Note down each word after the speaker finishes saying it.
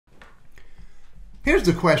Here's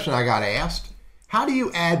the question I got asked. How do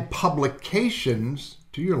you add publications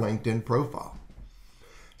to your LinkedIn profile?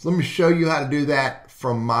 So let me show you how to do that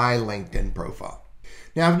from my LinkedIn profile.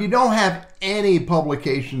 Now, if you don't have any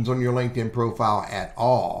publications on your LinkedIn profile at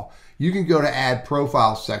all, you can go to Add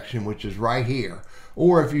Profile section, which is right here.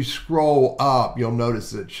 Or if you scroll up, you'll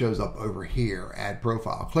notice that it shows up over here, Add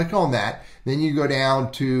Profile. Click on that. Then you go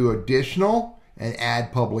down to Additional and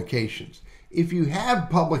Add Publications. If you have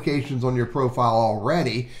publications on your profile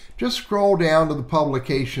already, just scroll down to the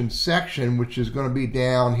Publications section, which is going to be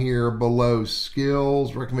down here below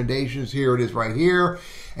Skills, Recommendations. Here it is right here.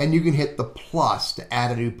 And you can hit the plus to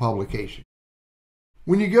add a new publication.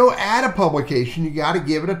 When you go add a publication, you got to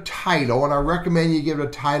give it a title, and I recommend you give it a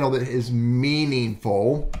title that is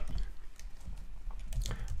meaningful.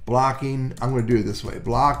 Blocking, I'm going to do it this way,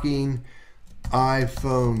 blocking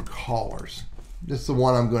iPhone callers. This is the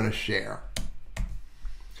one I'm going to share.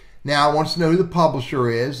 Now, it wants to know who the publisher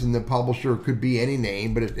is, and the publisher could be any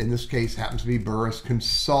name, but in this case happens to be Burriss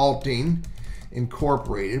Consulting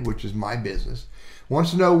Incorporated, which is my business.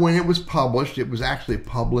 Wants to know when it was published. It was actually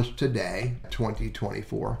published today,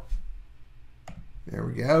 2024. There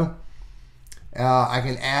we go. I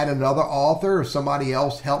can add another author, or somebody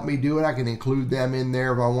else help me do it. I can include them in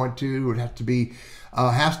there if I want to. It has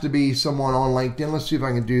to be someone on LinkedIn. Let's see if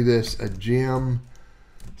I can do this. Jim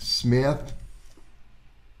Smith.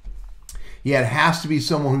 Yeah, it has to be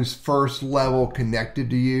someone who's first level connected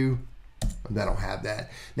to you. I don't have that.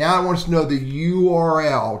 Now it wants to know the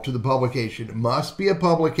URL to the publication. It must be a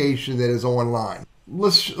publication that is online.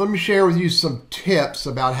 Let me share with you some tips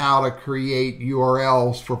about how to create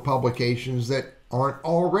URLs for publications that don't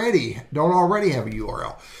already have a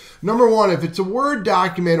URL. Number one, if it's a Word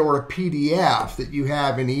document or a PDF that you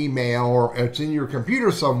have in email or it's in your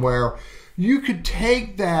computer somewhere, you could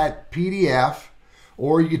take that PDF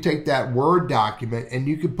or you could take that Word document and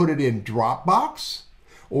you could put it in Dropbox,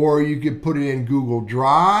 or you could put it in Google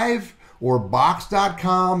Drive or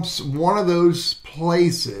Box.com, one of those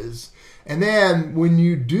places. And then when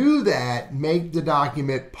you do that, make the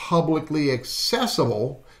document publicly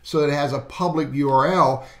accessible so that it has a public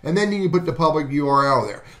URL, and then you can put the public URL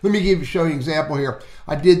there. Let me show you an example here.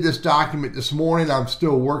 I did this document this morning. I'm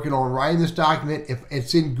still working on writing this document. If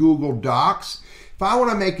it's in Google Docs, if I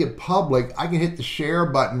want to make it public, I can hit the share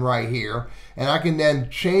button right here, and I can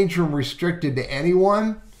then change from restricted to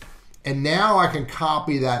anyone. And now I can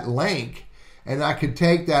copy that link, and I could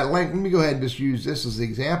take that link. Let me go ahead and just use this as the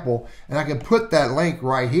example, and I can put that link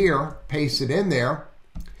right here, paste it in there.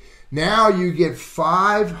 Now you get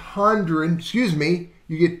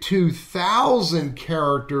 2,000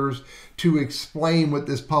 characters to explain what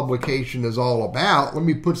this publication is all about. Let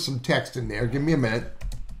me put some text in there. Give me a minute.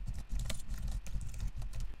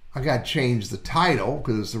 I got to change the title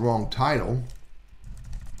because it's the wrong title.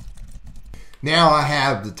 Now I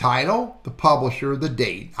have the title, the publisher, the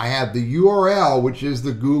date. I have the URL, which is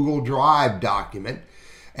the Google Drive document.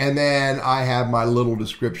 And then I have my little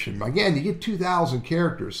description. Again, you get 2,000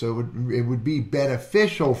 characters, so it would be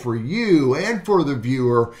beneficial for you and for the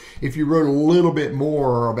viewer if you wrote a little bit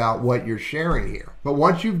more about what you're sharing here. But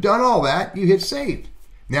once you've done all that, you hit save.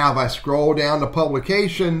 Now if I scroll down to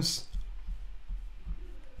publications,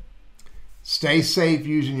 stay safe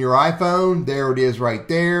using your iPhone. There it is right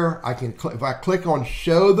there. If I click on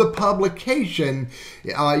show the publication,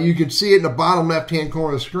 you can see it in the bottom left-hand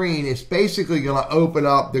corner of the screen. It's basically going to open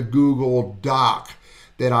up the Google Doc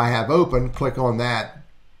that I have open. Click on that.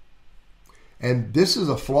 And this is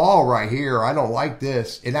a flaw right here. I don't like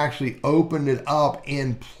this. It actually opened it up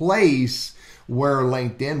in place where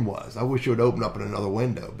LinkedIn was. I wish it would open up in another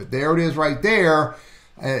window. But there it is right there.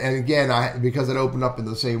 And again, because it opened up in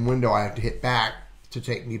the same window, I have to hit back to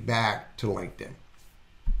take me back to LinkedIn.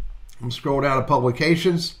 I'm going to scroll down to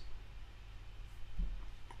publications.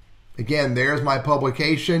 Again, there's my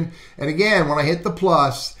publication. And again, when I hit the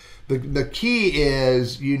plus, the key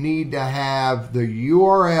is you need to have the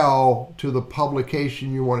URL to the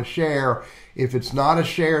publication you want to share. If it's not a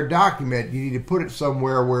shared document, you need to put it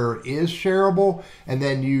somewhere where it is shareable, and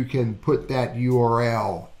then you can put that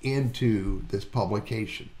URL into this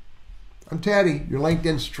publication. I'm Teddy, your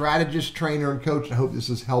LinkedIn strategist, trainer, and coach, and I hope this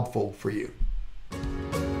is helpful for you.